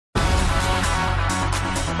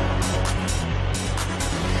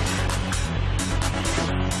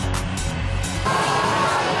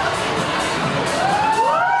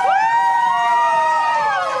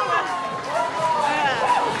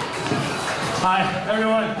Hi,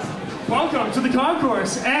 everyone. Welcome to the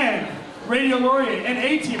concourse and RadioLaurier and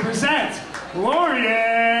ATeam present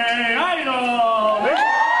Laurier Idol.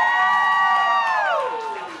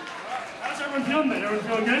 How's everyone feeling then? Everyone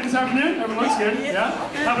feeling good this afternoon? Everyone looks good? Yeah?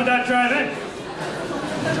 How about that drive-in?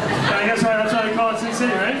 I guess that's why they call it Sin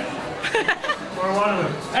City, right? Or one of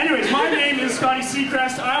them. Anyways, my name is Scotty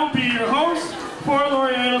Seacrest. I will be your host for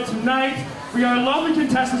Laurier Idol tonight. We got our lovely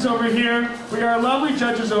contestants over here. We got our lovely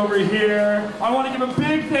judges over here. I want to give a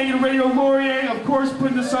big thank you to RadioLaurier, of course,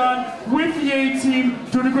 putting this on with the A-Team,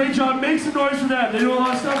 doing a great job. Make some noise for them. They do a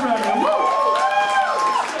lot of stuff right now.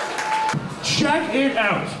 Woo! Check it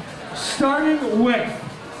out. Starting with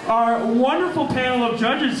our wonderful panel of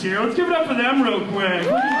judges here. Let's give it up for them real quick.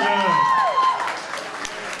 Look at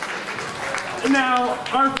that. Now,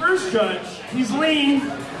 our first judge, he's lean,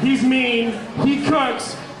 he's mean, he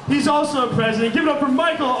cooks. He's also a president. Give it up for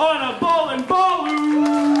Michael on a ball and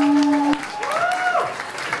Balu.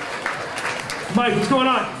 Mike, what's going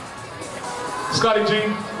on? Scotty G,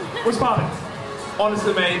 What's popping?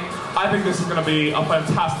 honestly mate, I think this is going to be a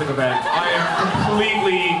fantastic event. I am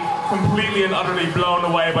completely and utterly blown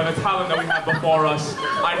away by the talent that we have before us.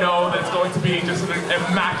 I know that it's going to be just an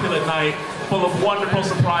immaculate night, full of wonderful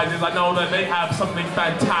surprises. I know that they have something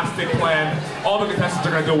fantastic planned. All the contestants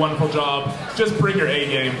are going to do a wonderful job. Just bring your A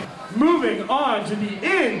game. Moving on to the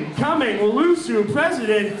incoming Walusu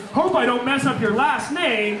president. Hope I don't mess up your last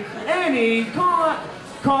name. Annie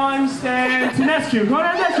Constantinescu. Constantinescu, give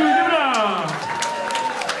it up.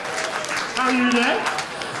 How are you today?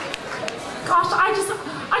 Gosh, I just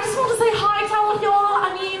want to say hi to all of y'all. I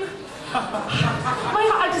mean,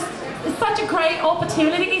 it's such a great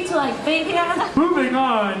opportunity to be here. Moving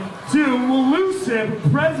on to Walusu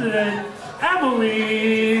president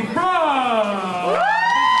Emily Brown.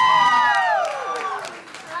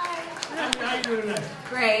 How you doing today?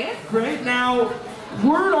 Great. Great. Now,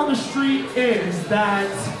 word on the street is that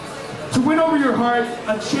to win over your heart,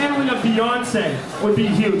 a channeling of Beyonce would be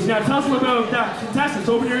huge. Now, tell us a little bit about that. Contestants,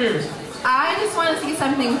 open your ears. I just want to see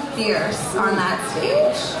something fierce on that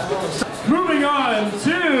stage. Moving on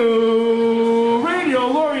to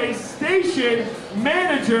RadioLaurier station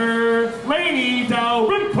manager, Lainey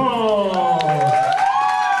Dalrymple.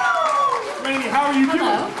 Lainey, how are you doing?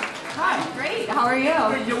 Hello. Hi. Great. How are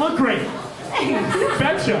you? You look great.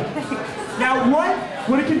 Betcha. Now, what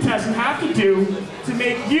would a contestant have to do to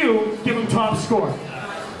make you give them top score?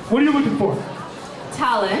 What are you looking for?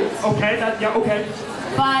 Talent. Okay, okay.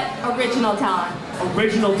 But original talent.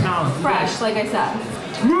 Original talent. Fresh, like I said.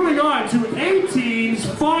 Moving on to A-Team's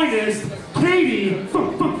finest, Katie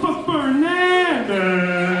Fernandez.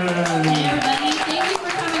 Hey everybody, thank you for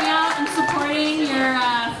coming out and supporting your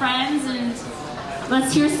friends, and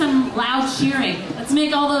let's hear some loud cheering. Let's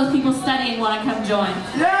make all those people studying want to come join.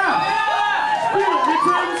 Yeah! Feel it,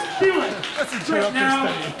 midterms, feel it. Let's Right now,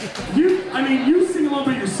 you sing a little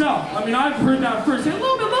bit yourself. I mean, I've heard that first. A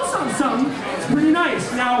little bit, something. It's pretty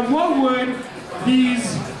nice. Now, what would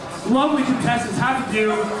these lovely contestants have to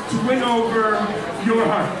do to win over your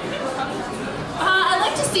heart? I'd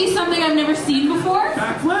like to see something I've never seen before.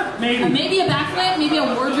 Backflip? Maybe. Maybe a backflip, maybe a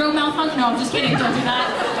wardrobe malfunction. No, I'm just kidding, don't do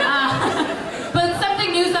that. But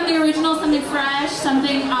something new, something original, something fresh,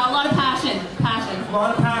 something, a lot of passion. A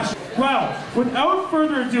lot of passion. Well, without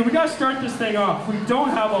further ado, we gotta start this thing off. We don't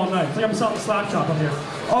have all night. It's like I'm selling slap shop up here.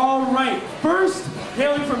 All right, first,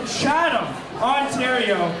 hailing from Chatham,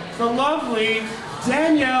 Ontario, the lovely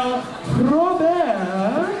Danielle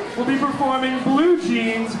Robert will be performing Blue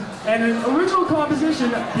Jeans and an original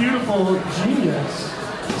composition, Beautiful Genius.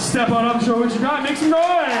 Step on up, show what you got, make some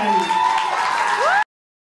noise!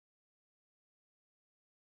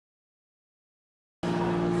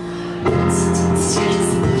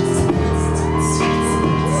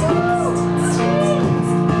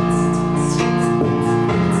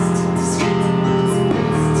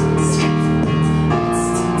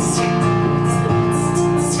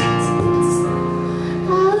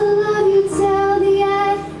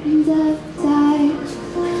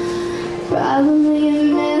 Probably a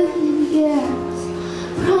million years.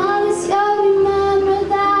 Promise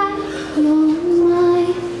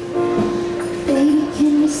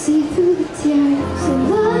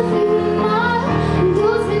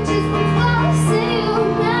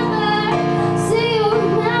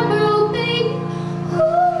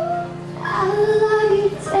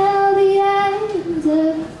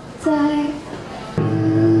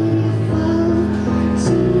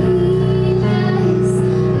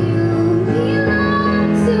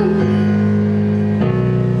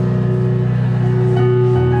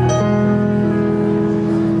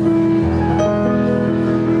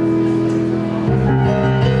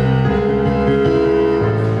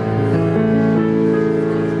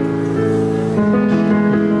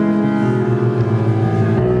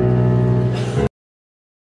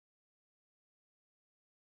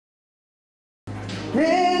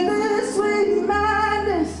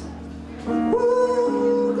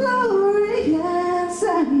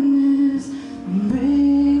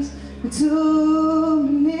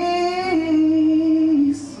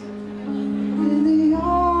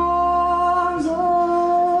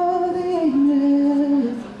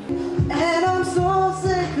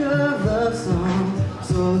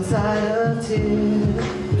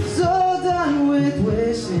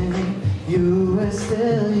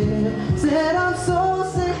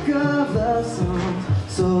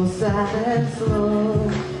so sad and slow.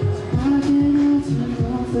 I cannot turn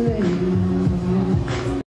off the radio.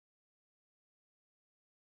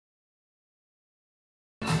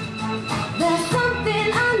 There's something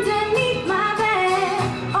underneath my bed.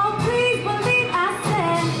 Oh, please believe I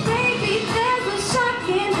said, baby, there's a shark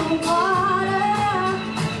in the water.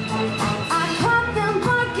 I caught them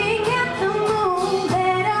barking at the moon.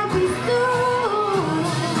 Better be soon.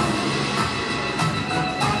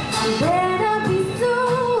 Better be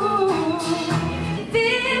soon. If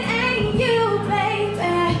it ain't you,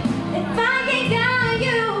 baby, if I ain't got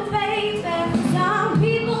you, baby. Some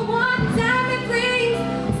people want diamond rings,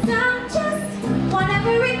 some just want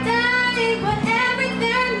every day, but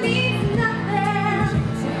everything means nothing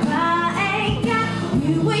if I ain't got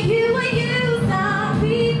you and you and you. Some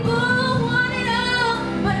people want it all,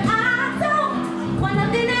 but I don't want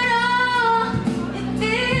nothing at all. If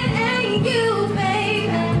it ain't you,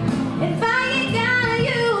 baby, if I ain't got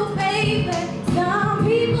you, baby. Some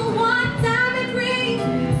people want diamond rings,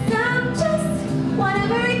 some just want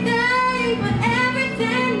every day, but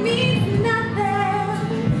everything means nothing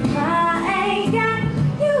if I ain't got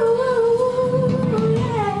you.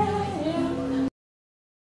 Yeah.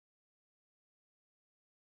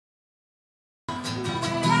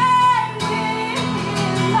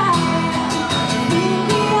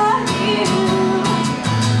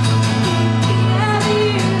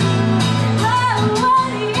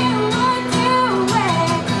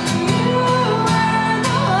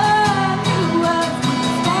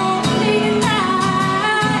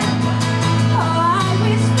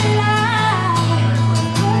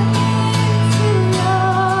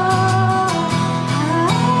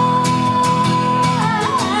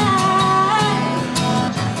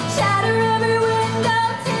 Shatter every window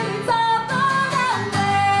till it's all blown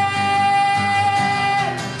away.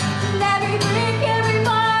 And every brick, every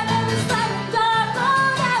part of the sun all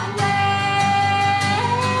blown away.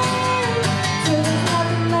 Till there's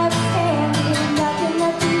nothing left standing, nothing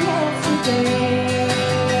left in yesterday.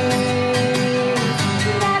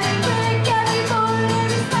 And every brick, every part,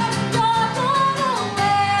 every sun all blown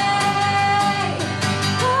away.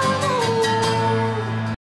 Oh.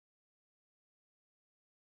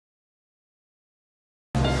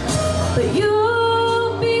 But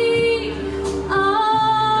you'll be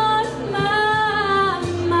on my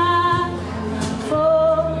mind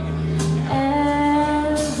forever.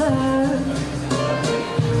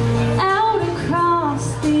 Out across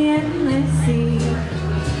the endless sea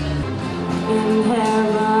in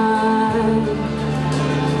heaven.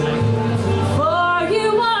 For you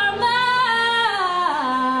are mine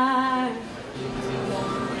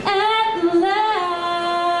at last.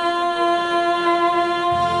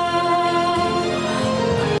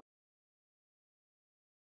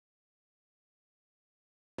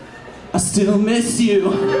 I still miss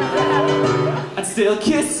you, I'd still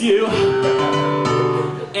kiss you,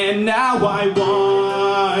 and now I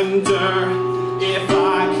wonder if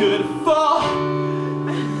I could fall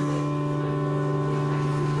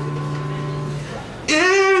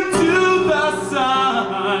into the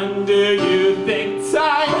sun. Do you think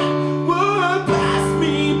time would pass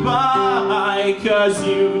me by? 'Cause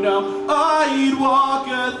you know I'd walk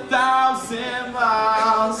 1,000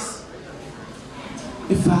 miles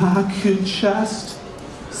if I could just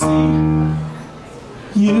see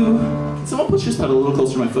you. Can someone push this pedal a little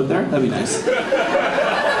closer to my foot there? That'd be nice.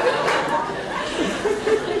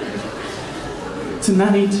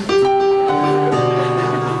 Tonight.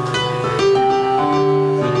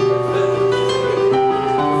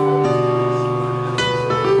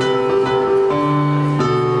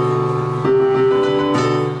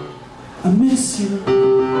 I miss you.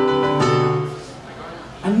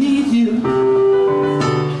 I need you.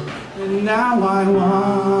 And now I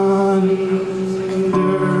wonder.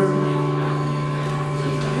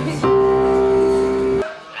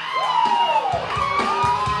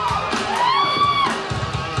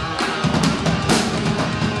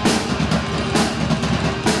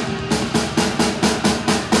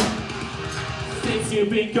 Since you've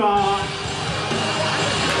been gone,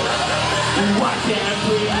 I can't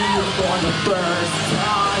breathe for the first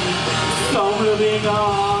time. So moving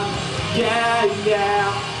on, yeah, yeah.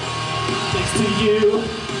 Thanks to you,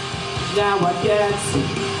 now I get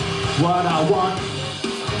what I want.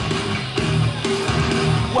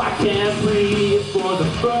 I can't breathe for the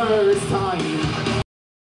first time.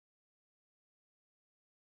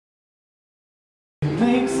 It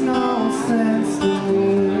makes no sense to me.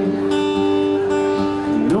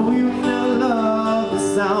 You know you never love the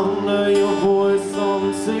sound of your voice on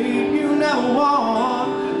the tape. You never want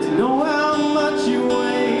to know how much you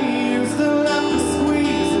weigh. You still have to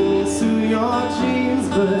squeeze into your jeans,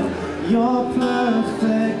 but you're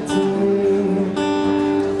perfect to me.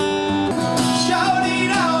 Shout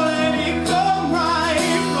it out, let it come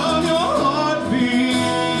right from your heartbeat.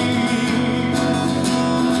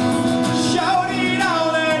 Shout it out,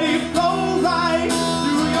 let it flow right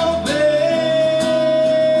through your veins.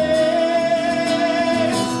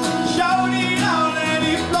 Shout it out, let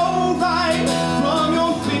it flow right from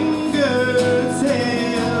your fingertips.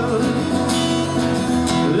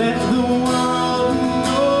 Let the world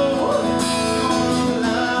know you're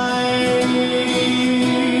alive.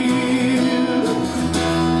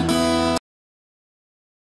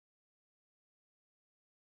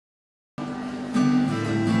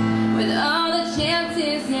 With all the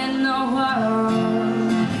chances in the world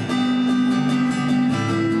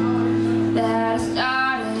that are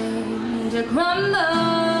starting to crumble,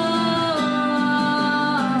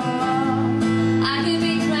 I could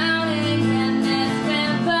be drowning in this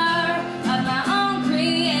river of my own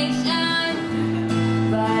creation,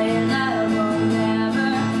 but your love will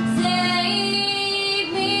never save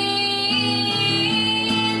me.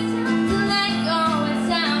 It's time to let go, it's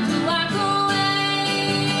time to walk away.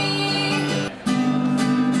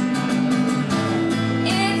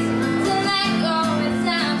 It's time to let go, it's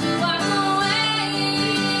time to walk away.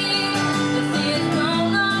 The sea is no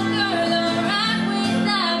longer the right way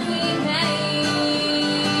that we made.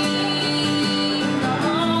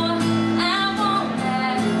 No, I won't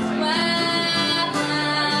let it sway,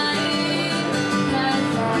 'cause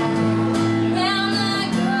I found the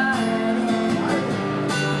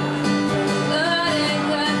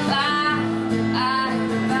goodbye,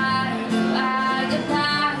 goodbye,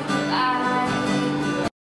 goodbye, goodbye.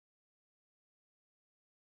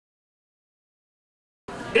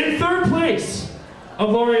 In third place of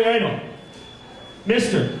Laurier Idol,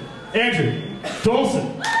 Mr. Andrew Dolson.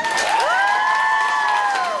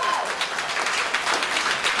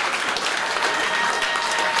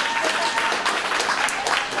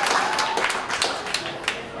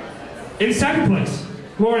 In second place,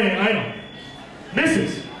 Laurier Idol,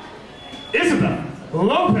 Mrs. Isabel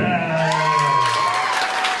Lopez.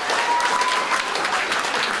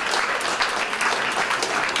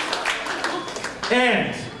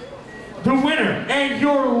 And the winner and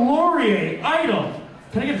your Laurier Idol.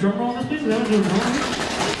 Can I get a drum roll on this, please? Is that what you're doing?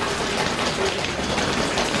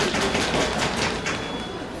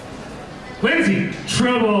 Lindsay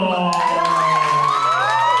Tribble.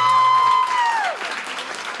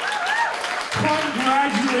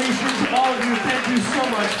 Congratulations to all of you. Thank you so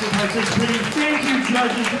much for participating. Thank you,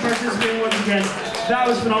 judges, for participating once again. That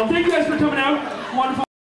was phenomenal. Thank you guys for coming out. Wonderful.